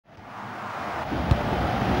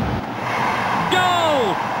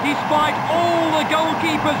despite all the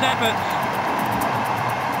goalkeeper's efforts.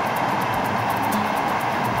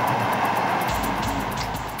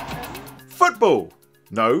 Football!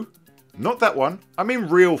 No, not that one. I mean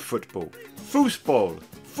real football. Fußball,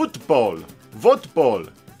 football,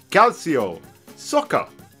 Vodball, calcio, soccer.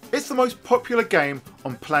 It's the most popular game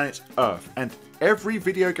on planet Earth, and every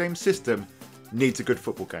video game system needs a good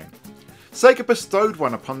football game. Sega bestowed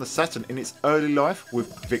one upon the Saturn in its early life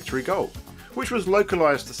with Victory Goal, which was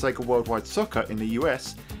localised to Sega Worldwide Soccer in the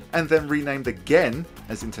US and then renamed again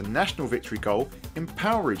as International Victory Goal in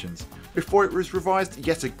PAL regions, before it was revised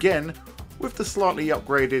yet again with the slightly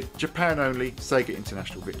upgraded Japan-only Sega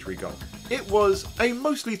International Victory Goal. It was a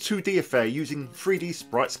mostly 2D affair using 3D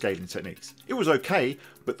sprite scaling techniques. It was okay,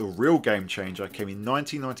 but the real game changer came in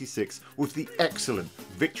 1996 with the excellent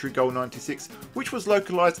Victory Goal 96, which was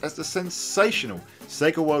localised as the sensational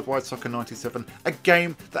Sega Worldwide Soccer 97, a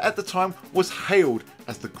game that at the time was hailed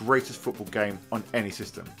as the greatest football game on any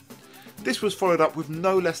system. This was followed up with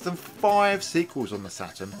no less than 5 sequels on the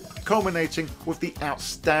Saturn, culminating with the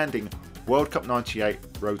outstanding World Cup 98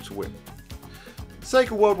 Road to Win.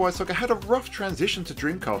 Sega Worldwide Soccer had a rough transition to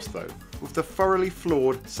Dreamcast though, with the thoroughly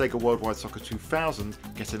flawed Sega Worldwide Soccer 2000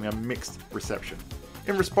 getting a mixed reception.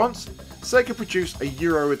 In response, Sega produced a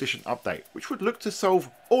Euro Edition update, which would look to solve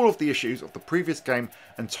all of the issues of the previous game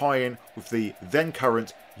and tie in with the then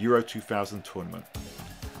current Euro 2000 tournament.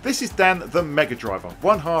 This is Dan the Mega Driver,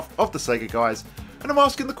 one half of the SEGAGuys, and I'm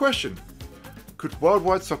asking the question: could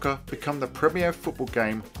Worldwide Soccer become the premier football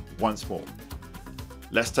game once more?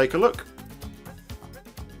 Let's take a look.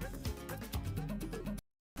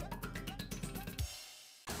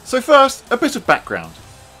 So first, a bit of background.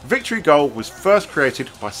 Victory Goal was first created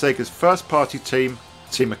by Sega's first party team,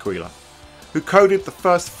 Team Aquila, who coded the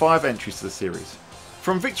first 5 entries to the series.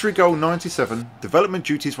 From Victory Goal 97, development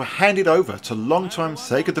duties were handed over to longtime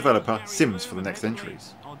Sega developer Sims for the next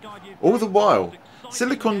entries. All the while,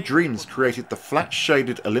 Silicon Dreams created the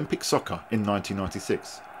flat-shaded Olympic Soccer in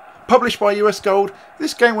 1996. Published by US Gold,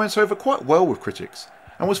 this game went over quite well with critics,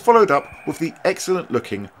 and was followed up with the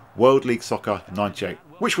excellent-looking World League Soccer 98,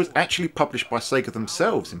 which was actually published by Sega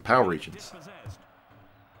themselves in PAL regions.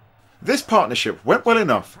 This partnership went well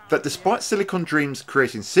enough that despite Silicon Dreams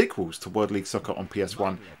creating sequels to World League Soccer on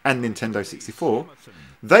PS1 and Nintendo 64,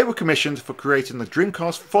 they were commissioned for creating the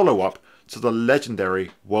Dreamcast follow-up to the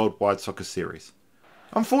legendary Worldwide Soccer series.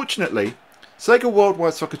 Unfortunately, Sega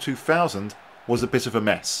Worldwide Soccer 2000 was a bit of a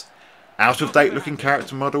mess. Out-of-date looking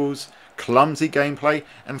character models, clumsy gameplay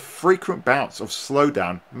and frequent bouts of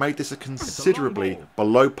slowdown made this a considerably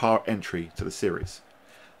below par entry to the series.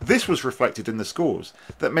 This was reflected in the scores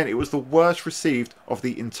that meant it was the worst received of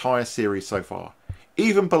the entire series so far,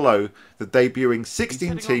 even below the debuting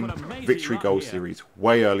 16-team Victory Goal series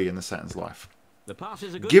way early in the Saturn's life.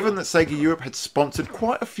 Given that Sega Europe had sponsored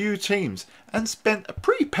quite a few teams and spent a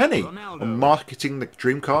pretty penny on marketing the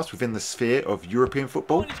Dreamcast within the sphere of European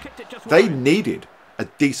football, they needed a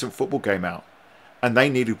decent football game out, and they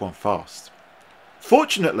needed one fast.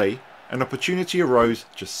 Fortunately, an opportunity arose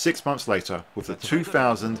just 6 months later with the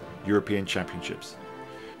 2000 European Championships.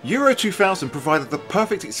 Euro 2000 provided the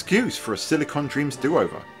perfect excuse for a Silicon Dreams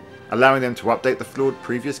do-over, allowing them to update the flawed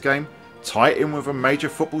previous game, tie it in with a major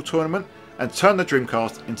football tournament, and turn the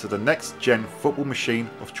Dreamcast into the next-gen football machine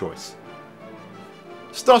of choice.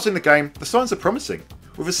 Starting the game, the signs are promising,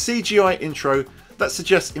 with a CGI intro that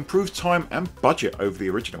suggests improved time and budget over the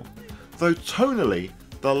original, though tonally,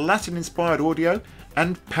 the Latin-inspired audio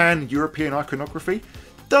and pan-European iconography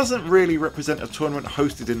doesn't really represent a tournament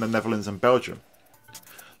hosted in the Netherlands and Belgium.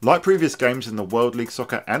 Like previous games in the World League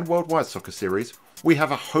Soccer and Worldwide Soccer series, we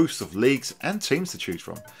have a host of leagues and teams to choose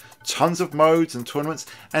from, tons of modes and tournaments,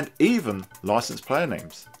 and even licensed player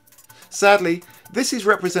names. Sadly, this is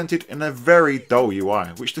represented in a very dull UI,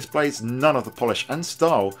 which displays none of the polish and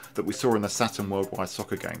style that we saw in the Saturn Worldwide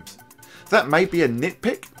Soccer games. That may be a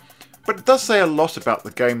nitpick, but it does say a lot about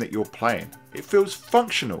the game that you're playing. It feels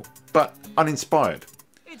functional, but uninspired.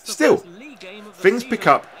 Still, things pick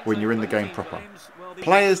up when you're in the game proper.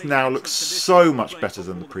 Players now look so much better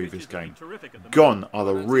than the previous game. Gone are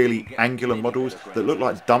the really angular models that look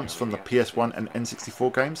like dumps from the PS1 and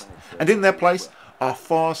N64 games, and in their place are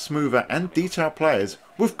far smoother and detailed players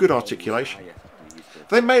with good articulation.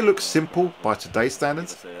 They may look simple by today's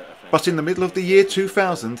standards, but in the middle of the year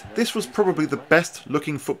 2000, this was probably the best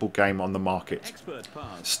looking football game on the market.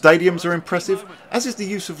 Stadiums are impressive, as is the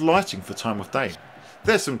use of lighting for time of day.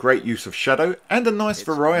 There's some great use of shadow and a nice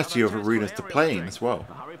variety of arenas to play in as well.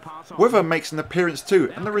 Weather makes an appearance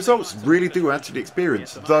too, and the results really do add to the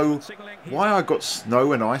experience, though why I got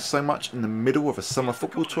snow and ice so much in the middle of a summer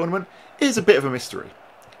football tournament is a bit of a mystery.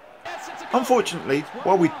 Unfortunately,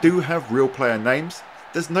 while we do have real player names,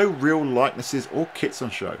 there's no real likenesses or kits on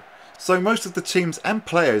show, so most of the teams and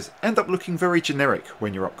players end up looking very generic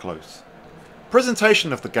when you're up close.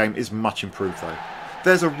 Presentation of the game is much improved though.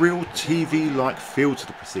 There's a real TV-like feel to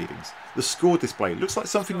the proceedings. The score display looks like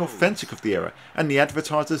something authentic of the era, and the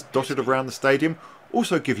advertisers dotted around the stadium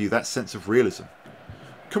also give you that sense of realism.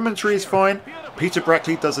 Commentary is fine, Peter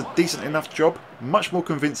Brackley does a decent enough job, much more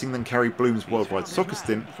convincing than Carrie Bloom's Worldwide Soccer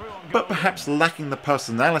stint, but perhaps lacking the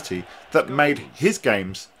personality that made his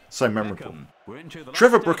games so memorable.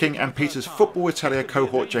 Trevor Brooking and Peter's Football Italia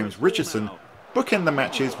cohort James Richardson bookend the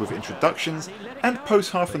matches with introductions and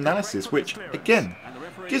post-half analysis, which, again,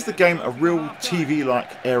 gives the game a real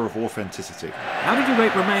TV-like air of authenticity. How did you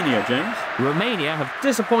rate Romania, James? Romania have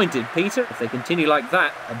disappointed, Peter. If they continue like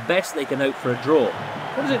that, at best they can hope for a draw.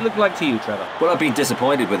 What does it look like to you, Trevor? Well, I've been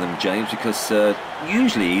disappointed with them, James, because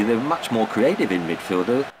usually they're much more creative in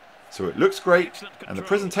midfield. So it looks great, and the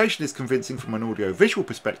presentation is convincing from an audio-visual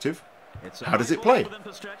perspective. How does it play?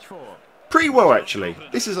 Pretty well actually.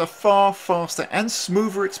 This is a far faster and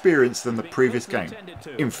smoother experience than the previous game.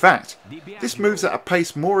 In fact, this moves at a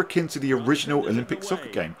pace more akin to the original Olympic soccer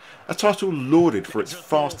game, a title lauded for its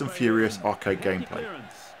fast and furious arcade gameplay.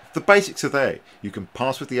 The basics are there. You can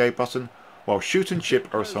pass with the A button, while shoot and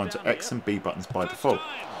chip are assigned to X and B buttons by default.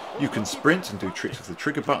 You can sprint and do tricks with the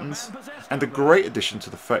trigger buttons, and a great addition to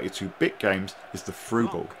the 32-bit games is the through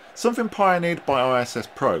ball, something pioneered by ISS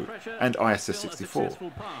Pro and ISS 64.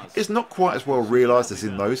 It's not quite as well realised as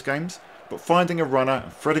in those games, but finding a runner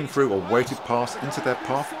and threading through a weighted pass into their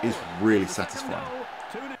path is really satisfying.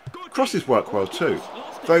 Crosses work well too,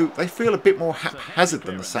 though they feel a bit more haphazard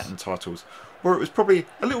than the Saturn titles, where it was probably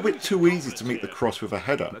a little bit too easy to meet the cross with a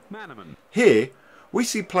header. Here, we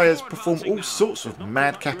see players perform all sorts of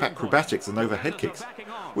madcap acrobatics and overhead kicks,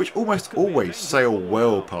 which almost always sail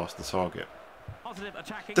well past the target.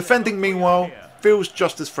 Defending, meanwhile, feels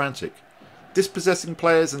just as frantic. Dispossessing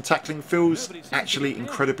players and tackling feels actually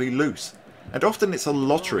incredibly loose, and often it's a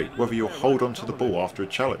lottery whether you'll hold on to the ball after a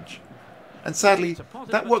challenge. And sadly,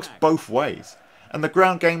 that works both ways, and the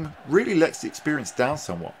ground game really lets the experience down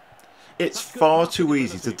somewhat. It's far too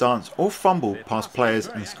easy to dance or fumble past players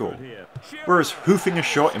and score, whereas hoofing a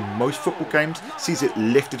shot in most football games sees it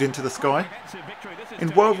lifted into the sky.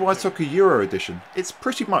 In Worldwide Soccer Euro Edition, it's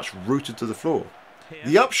pretty much rooted to the floor.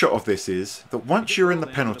 The upshot of this is that once you're in the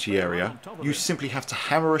penalty area, you simply have to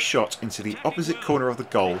hammer a shot into the opposite corner of the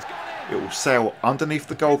goal. It will sail underneath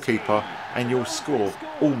the goalkeeper and you'll score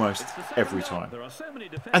almost every time.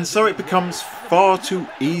 And so it becomes far too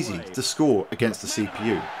easy to score against the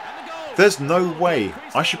CPU. There's no way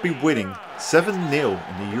I should be winning 7-0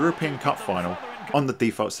 in the European Cup final on the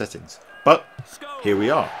default settings, but here we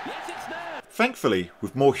are. Thankfully,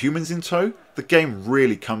 with more humans in tow, the game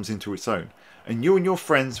really comes into its own, and you and your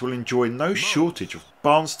friends will enjoy no shortage of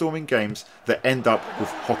barnstorming games that end up with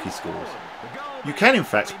hockey scores. You can in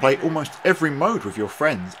fact play almost every mode with your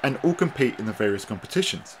friends and all compete in the various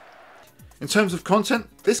competitions. In terms of content,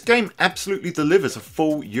 this game absolutely delivers a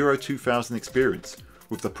full Euro 2000 experience,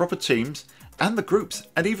 with the proper teams and the groups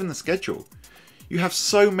and even the schedule. You have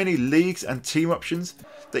so many leagues and team options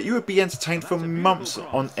that you would be entertained for months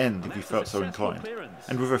on end if you felt so inclined.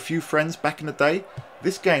 And with a few friends back in the day,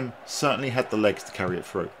 this game certainly had the legs to carry it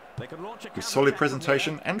through. With solid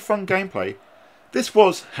presentation and fun gameplay, this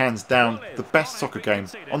was hands down the best soccer game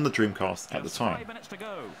on the Dreamcast at the time.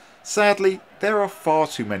 Sadly, there are far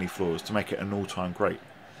too many flaws to make it an all-time great.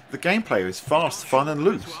 The gameplay is fast, fun and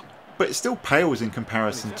loose, but it still pales in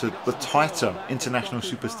comparison to the tighter International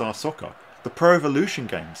Superstar Soccer, the Pro Evolution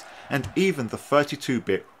games, and even the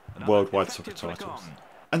 32-bit Worldwide Soccer titles.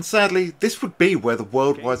 And sadly, this would be where the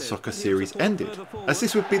Worldwide Soccer series ended, as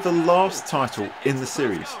this would be the last title in the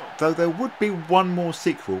series, though there would be one more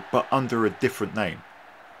sequel but under a different name.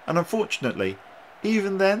 And unfortunately,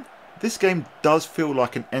 even then, this game does feel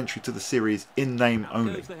like an entry to the series in name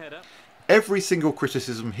only. Every single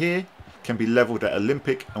criticism here can be levelled at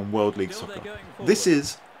Olympic and World League Soccer. This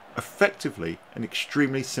is, effectively, an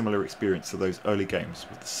extremely similar experience to those early games,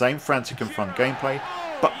 with the same frantic and fun gameplay,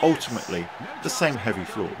 but ultimately the same heavy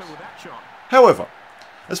flaws. However,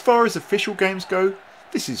 as far as official games go,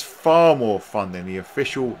 this is far more fun than the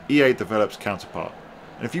official EA developed counterpart.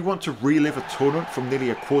 And if you want to relive a tournament from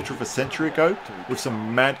nearly a quarter of a century ago with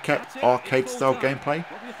some madcap arcade style gameplay,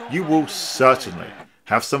 you will certainly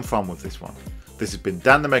have some fun with this one. This has been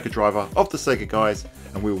Dan the Mega Driver of the Sega Guys,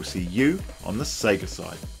 and we will see you on the Sega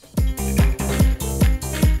side.